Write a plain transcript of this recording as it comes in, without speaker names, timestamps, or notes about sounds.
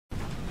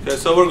Okay,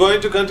 so we're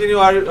going to continue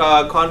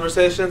our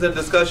conversations and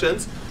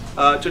discussions.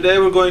 Today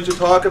we're going to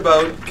talk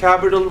about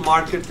capital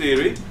market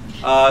theory,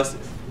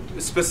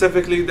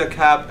 specifically the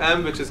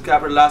CAPM, which is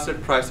capital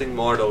asset pricing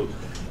model.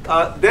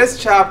 This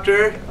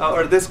chapter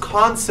or this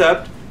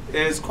concept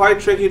is quite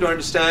tricky to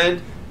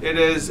understand. It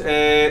is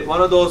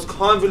one of those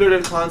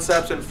convoluted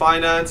concepts in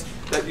finance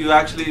that you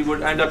actually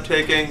would end up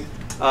taking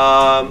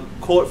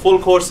full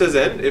courses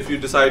in if you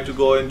decide to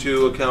go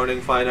into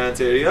accounting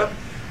finance area.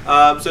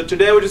 So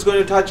today we're just going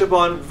to touch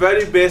upon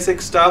very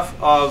basic stuff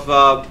of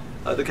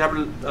the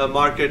capital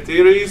market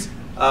theories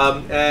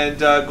and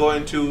go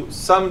into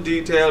some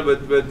detail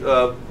with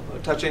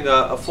touching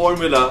a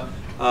formula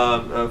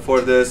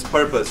for this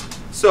purpose.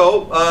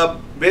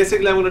 So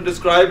basically I'm going to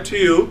describe to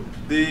you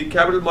the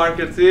capital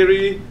market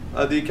theory,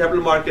 the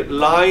capital market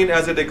line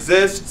as it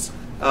exists,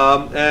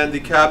 and the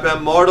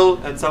CAPM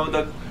model and some of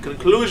the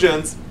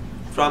conclusions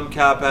from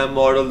CAPM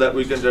model that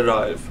we can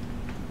derive.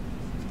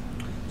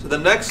 So the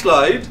next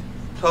slide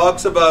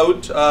talks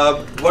about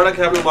what a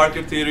capital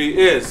market theory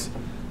is.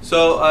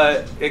 So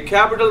a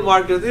capital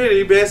market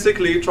theory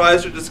basically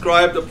tries to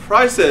describe the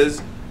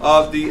prices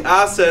of the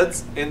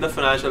assets in the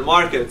financial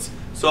markets.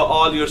 So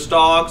all your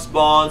stocks,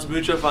 bonds,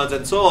 mutual funds,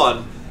 and so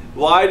on.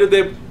 Why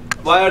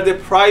are they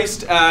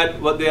priced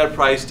at what they are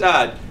priced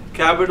at?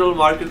 Capital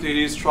market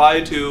theories try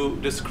to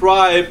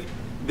describe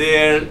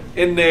their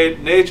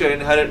innate nature,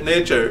 inherent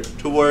nature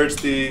towards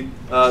the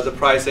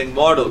pricing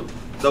model.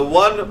 The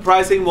one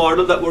pricing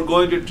model that we're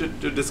going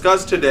to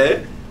discuss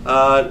today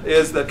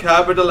is the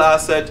capital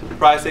asset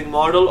pricing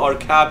model, or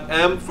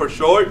CAPM for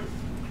short.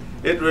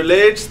 It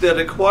relates the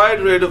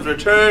required rate of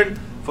return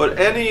for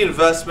any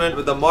investment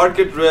with the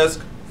market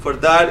risk for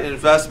that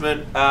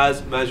investment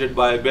as measured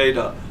by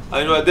beta.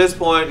 I know at this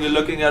point you're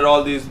looking at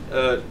all these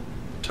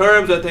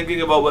terms and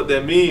thinking about what they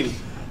mean.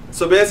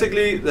 So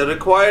basically the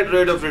required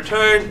rate of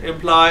return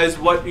implies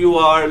what you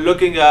are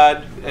looking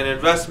at an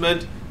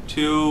investment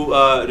to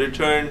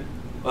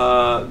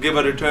give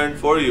a return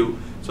for you.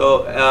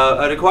 So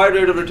a required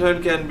rate of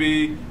return can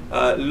be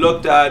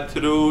looked at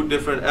through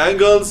different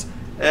angles,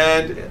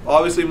 and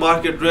obviously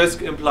market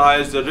risk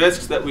implies the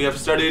risks that we have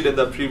studied in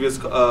the previous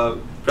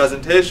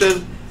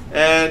presentation,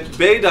 and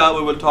beta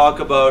we will talk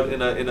about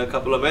in a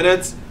couple of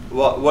minutes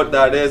what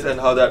that is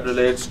and how that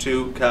relates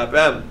to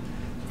CAPM.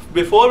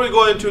 Before we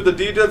go into the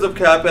details of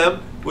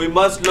CAPM, we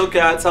must look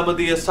at some of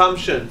the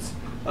assumptions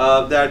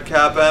that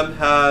CAPM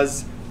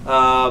has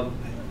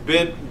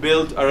been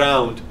built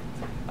around.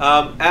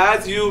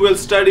 As you will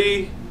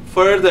study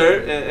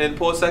further in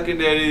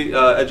post-secondary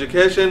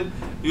education,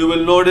 you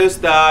will notice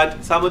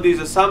that some of these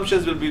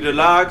assumptions will be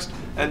relaxed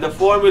and the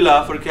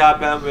formula for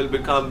CAPM will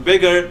become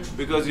bigger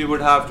because you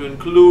would have to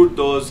include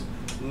those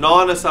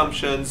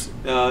non-assumptions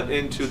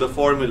into the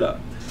formula.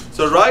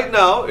 So right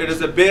now it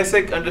is a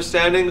basic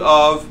understanding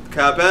of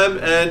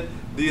CAPM, and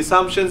the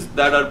assumptions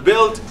that are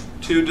built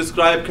to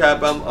describe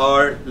CAPM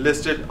are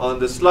listed on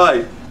the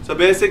slide. So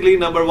basically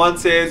number one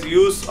says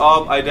use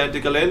of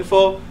identical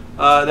info.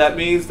 That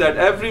means that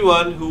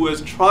everyone who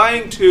is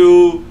trying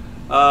to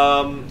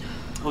analyze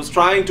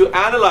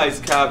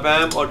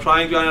CAPM or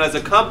trying to analyze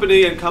a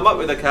company and come up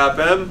with a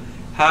CAPM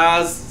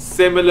has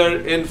similar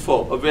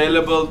info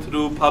available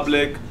through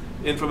public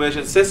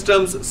information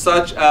systems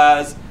such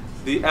as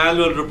the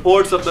annual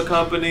reports of the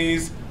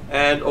companies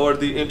and or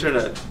the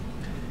internet.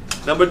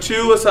 Number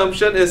two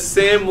assumption is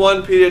same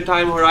one period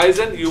time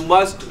horizon. You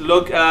must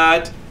look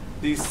at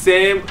the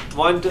same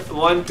one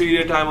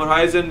period time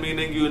horizon,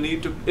 meaning you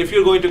need to, if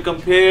you're going to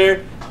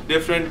compare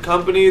different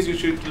companies, you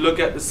should look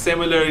at the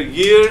similar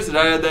years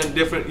rather than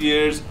different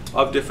years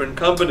of different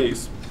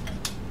companies.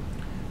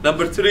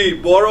 Number three,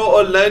 borrow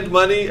or lend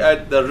money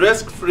at the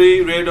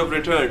risk-free rate of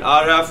return.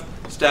 RF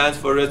stands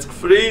for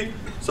risk-free.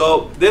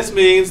 So this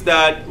means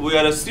that we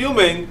are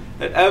assuming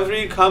that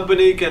every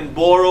company can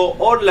borrow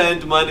or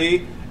lend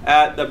money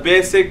at the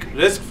basic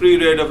risk-free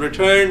rate of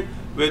return,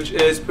 which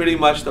is pretty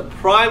much the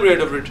prime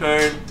rate of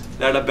return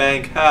that a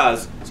bank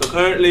has. So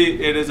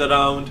currently it is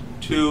around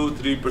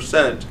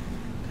 2-3%.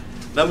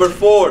 Number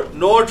four,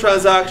 no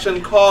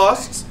transaction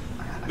costs,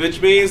 which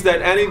means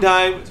that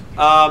anytime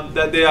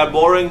that they are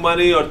borrowing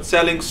money or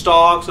selling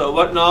stocks or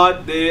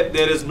whatnot,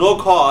 there is no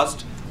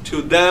cost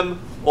to them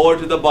or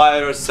to the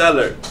buyer or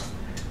seller.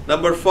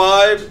 Number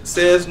five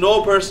says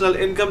no personal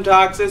income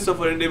taxes. So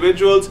for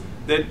individuals,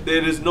 there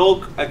is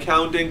no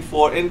accounting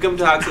for income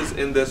taxes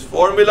in this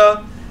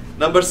formula.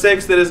 Number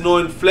six, there is no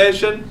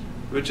inflation,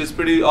 which is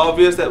pretty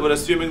obvious that we're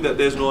assuming that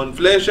there's no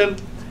inflation.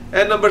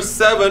 And number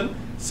seven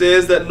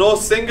says that no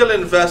single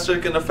investor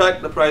can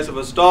affect the price of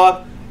a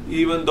stock,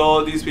 even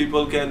though these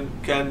people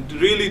can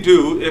really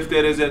do if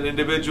there is an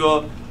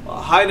individual,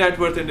 a high net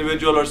worth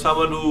individual or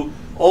someone who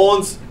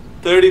owns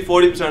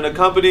 30-40% of the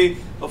company.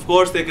 Of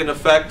course they can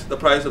affect the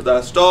price of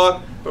that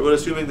stock, but we're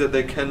assuming that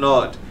they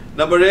cannot.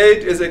 Number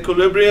eight is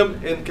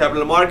equilibrium in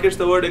capital markets.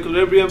 The word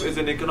equilibrium is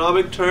an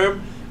economic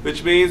term,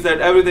 which means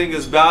that everything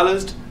is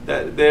balanced,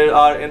 that there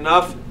are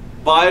enough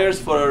buyers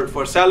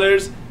for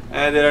sellers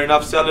and there are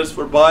enough sellers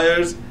for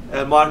buyers,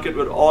 and market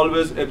will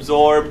always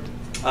absorb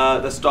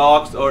the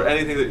stocks or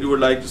anything that you would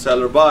like to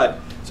sell or buy.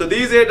 So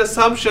these 8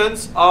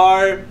 assumptions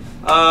are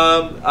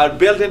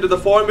built into the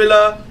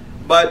formula,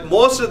 but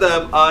most of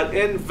them are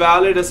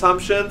invalid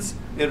assumptions.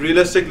 In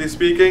realistically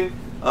speaking,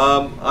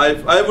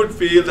 I would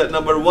feel that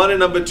number 1 and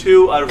number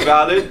 2 are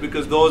valid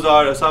because those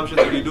are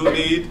assumptions that you do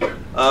need,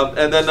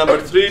 and then number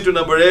 3 to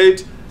number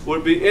 8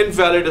 would be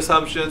invalid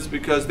assumptions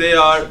because they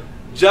are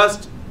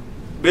just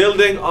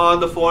building on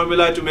the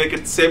formula to make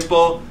it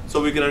simple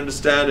so we can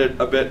understand it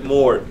a bit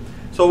more.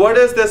 So what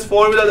is this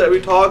formula that we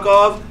talk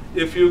of?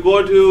 If you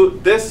go to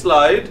this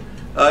slide,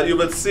 you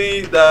will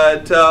see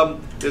that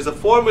there's a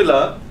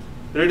formula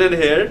written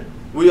here.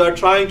 We are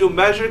trying to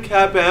measure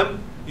CAPM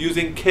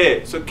using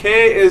K. So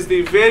K is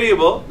the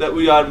variable that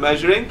we are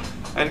measuring,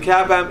 and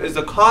CAPM is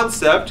the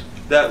concept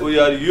that we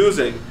are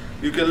using.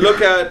 You can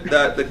look at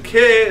that the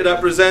K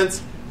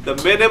represents the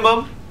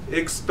minimum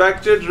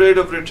expected rate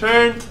of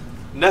return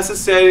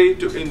necessary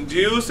to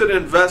induce an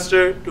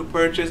investor to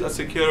purchase a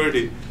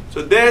security.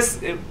 So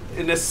this, in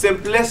a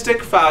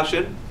simplistic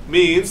fashion,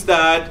 means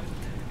that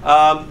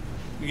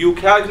you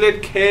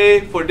calculate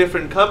K for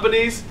different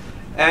companies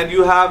and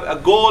you have a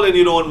goal in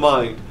your own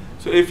mind.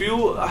 So if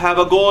you have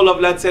a goal of,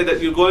 let's say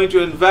that you're going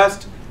to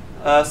invest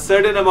a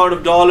certain amount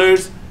of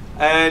dollars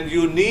and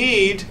you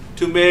need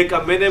to make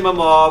a minimum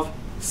of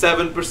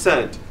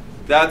 7%.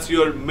 That's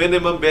your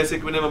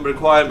basic minimum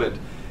requirement.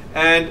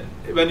 And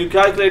when you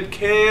calculate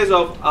Ks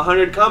of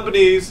 100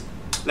 companies,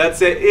 let's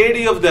say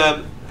 80 of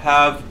them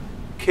have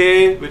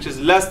K which is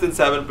less than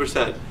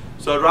 7%.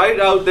 So right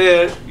out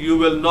there, you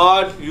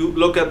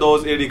look at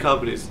those 80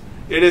 companies.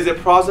 It is a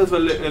process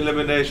of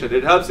elimination.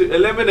 It helps you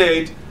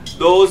eliminate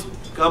those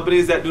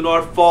companies that do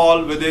not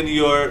fall within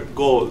your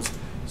goals.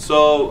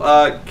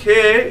 So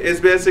K is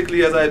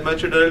basically, as I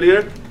mentioned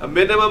earlier, a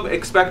minimum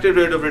expected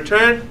rate of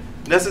return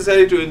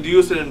necessary to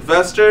induce an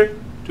investor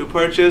to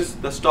purchase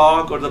the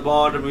stock or the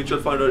bond or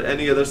mutual fund or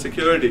any other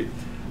security.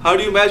 How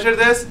do you measure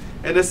this?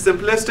 In a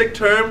simplistic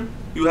term,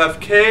 you have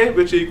K,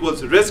 which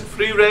equals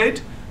risk-free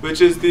rate, which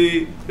is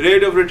the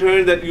rate of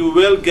return that you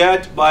will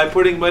get by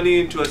putting money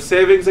into a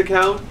savings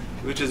account,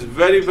 which is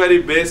very,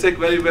 very basic,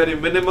 very, very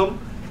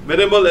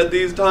minimal at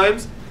these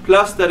times,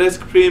 plus the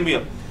risk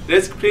premium.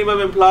 Risk premium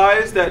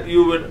implies that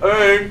you would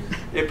earn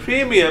a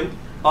premium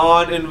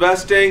on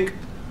investing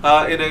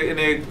in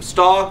a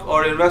stock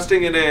or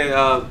investing in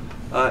a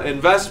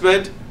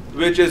investment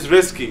which is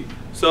risky.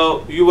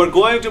 So you are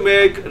going to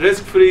make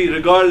risk-free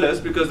regardless,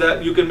 because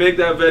that you can make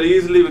that very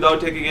easily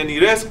without taking any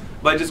risk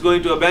by just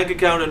going to a bank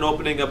account and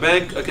opening a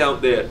bank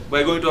account there.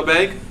 By going to a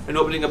bank and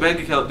opening a bank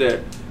account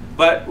there.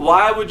 But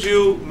why would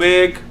you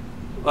make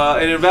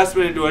an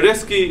investment into a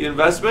risky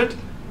investment?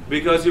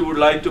 Because you would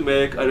like to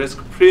make a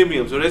risk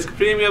premium. So risk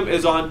premium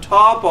is on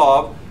top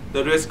of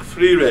the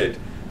risk-free rate.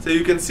 So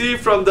you can see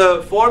from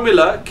the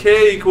formula,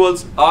 K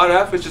equals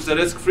RF, which is the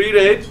risk-free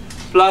rate,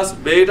 plus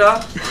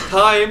beta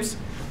times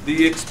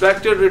the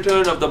expected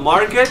return of the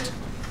market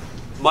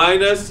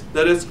minus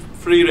the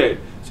risk-free rate.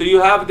 So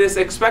you have this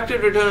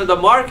expected return of the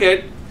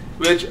market,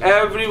 which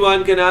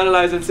everyone can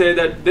analyze and say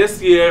that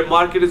this year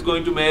market is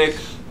going to make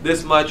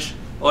this much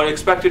or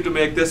expected to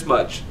make this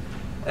much.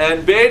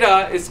 And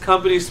beta is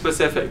company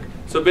specific.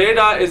 So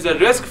beta is the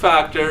risk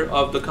factor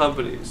of the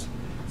companies.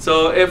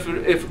 So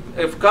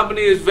if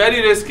company is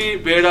very risky,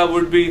 beta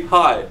would be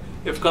high.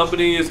 If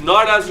company is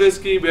not as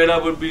risky, beta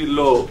would be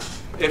low.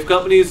 If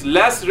company is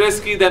less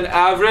risky than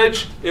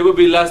average, it would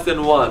be less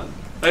than 1.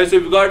 Right? So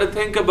you've got to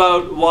think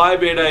about why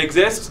beta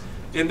exists.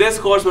 In this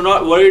course, we're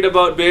not worried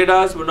about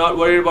betas. We're not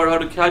worried about how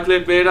to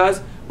calculate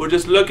betas. We're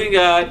just looking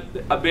at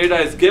a beta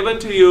is given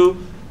to you.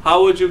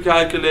 How would you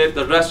calculate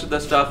the rest of the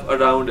stuff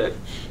around it?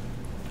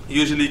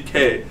 Usually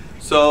K.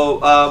 So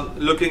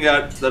looking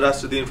at the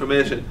rest of the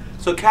information.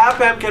 So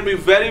CAPM can be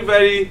very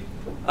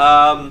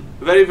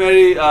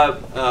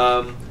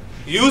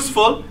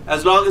useful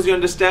as long as you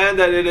understand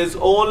that it is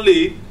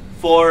only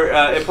for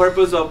a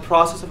purpose of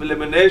process of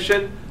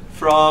elimination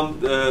from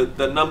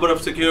the number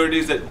of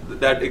securities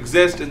that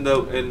exist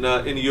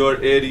in your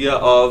area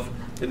of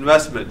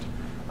investment.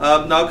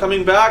 Now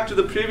coming back to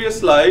the previous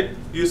slide,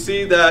 you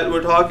see that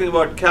we're talking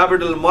about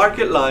capital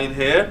market line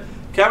here.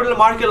 Capital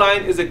market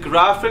line is a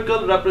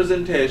graphical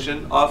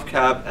representation of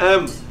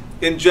CAPM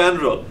in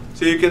general.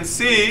 So you can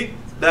see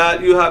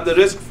that you have the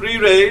risk-free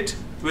rate,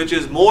 which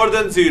is more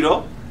than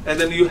 0, and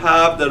then you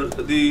have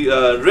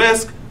the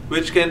risk,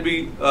 which can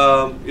be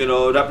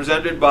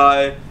represented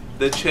by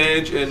the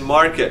change in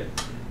market.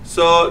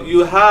 So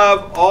you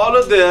have all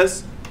of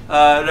this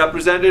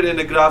represented in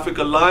a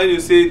graphical line. You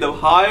see the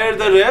higher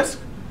the risk,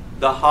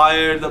 the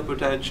higher the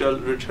potential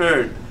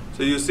return.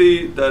 So you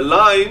see the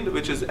line,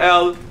 which is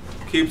L,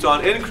 keeps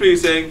on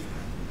increasing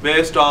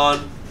based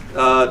on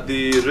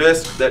the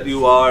risk that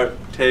you are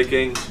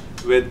taking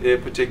with a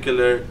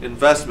particular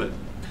investment.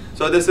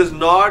 So this is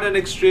not an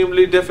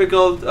extremely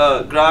difficult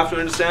graph to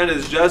understand.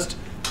 It's just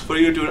for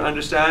you to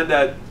understand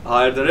that the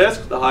higher the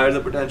risk, the higher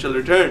the potential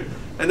return.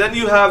 And then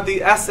you have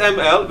the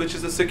SML, which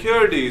is the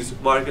securities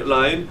market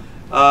line.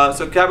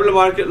 So capital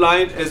market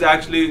line is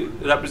actually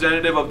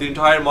representative of the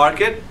entire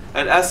market.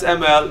 and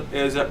SML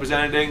is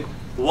representing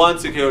one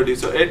security.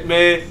 So it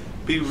may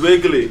be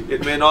wiggly,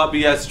 it may not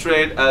be as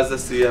straight as the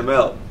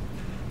CML.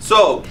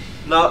 So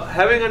now,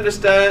 having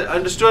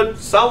understood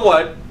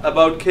somewhat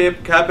about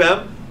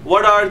CAPM,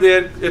 what are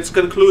its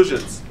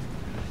conclusions?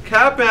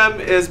 CAPM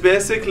is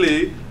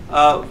basically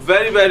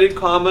very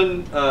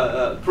common,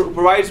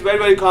 provides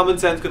very common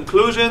sense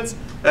conclusions.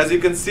 As you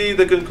can see,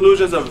 the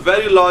conclusions are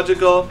very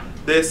logical.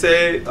 They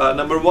say,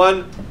 number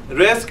one,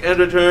 risk and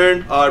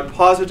return are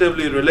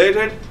positively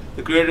related.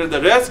 The greater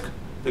the risk,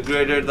 the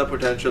greater the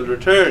potential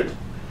return.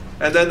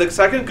 And then the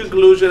second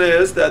conclusion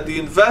is that the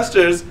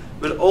investors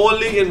will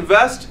only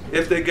invest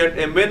if they get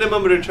a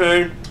minimum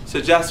return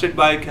suggested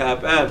by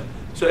CAPM.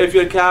 So if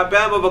your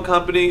CAPM of a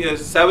company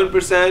is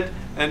 7%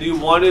 and you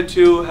wanted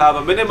to have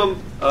a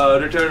minimum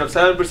return of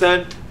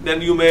 7%,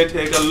 then you may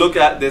take a look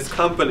at this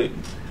company.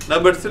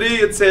 Number three,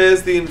 it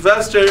says the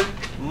investor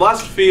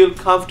must feel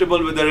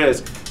comfortable with the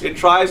risk. It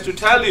tries to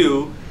tell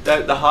you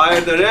that the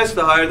higher the risk,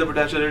 the higher the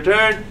potential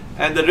return,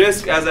 and the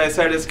risk, as I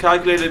said, is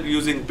calculated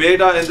using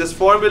beta in this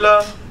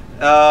formula.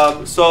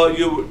 So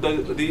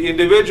the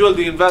individual,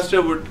 the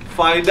investor, would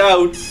find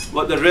out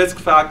what the risk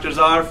factors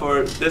are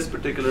for this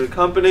particular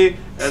company,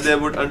 and they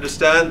would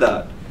understand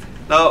that.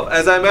 Now,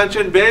 as I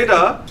mentioned,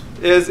 beta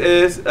is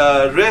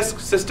risk,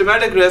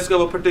 systematic risk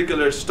of a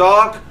particular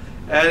stock,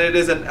 and it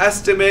is an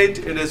estimate.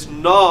 It is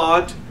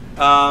not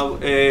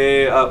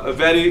a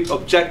very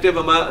objective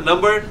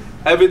number.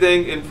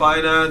 Everything in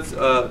finance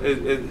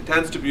it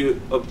tends to be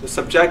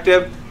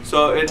subjective,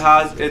 so it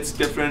has its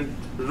different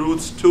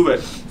roots to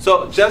it.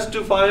 So just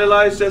to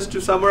finalize, just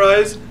to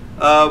summarize,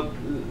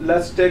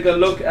 let's take a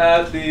look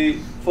at the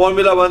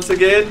formula once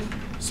again.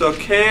 So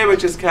K,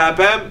 which is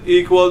CAPM,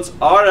 equals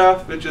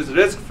RF, which is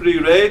risk-free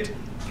rate,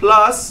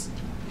 plus,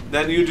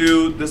 then you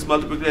do this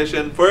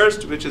multiplication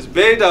first, which is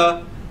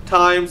beta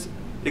times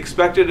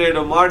expected rate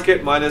of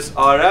market minus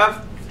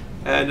RF.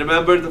 And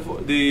remember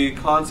the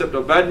concept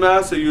of bed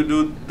mass, so you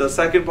do the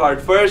second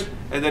part first,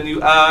 and then you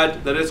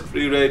add the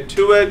risk-free rate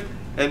to it,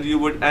 and you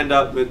would end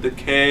up with the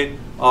K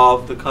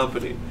of the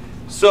company.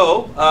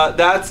 So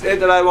that's it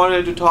that I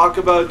wanted to talk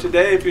about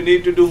today. If you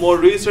need to do more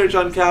research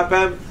on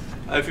CAPM,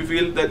 if you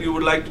feel that you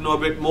would like to know a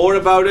bit more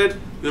about it,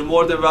 you're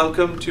more than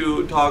welcome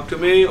to talk to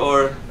me,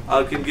 or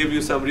I can give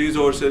you some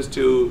resources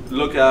to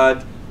look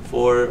at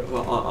for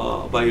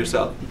by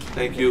yourself.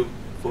 Thank you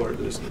for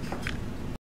listening.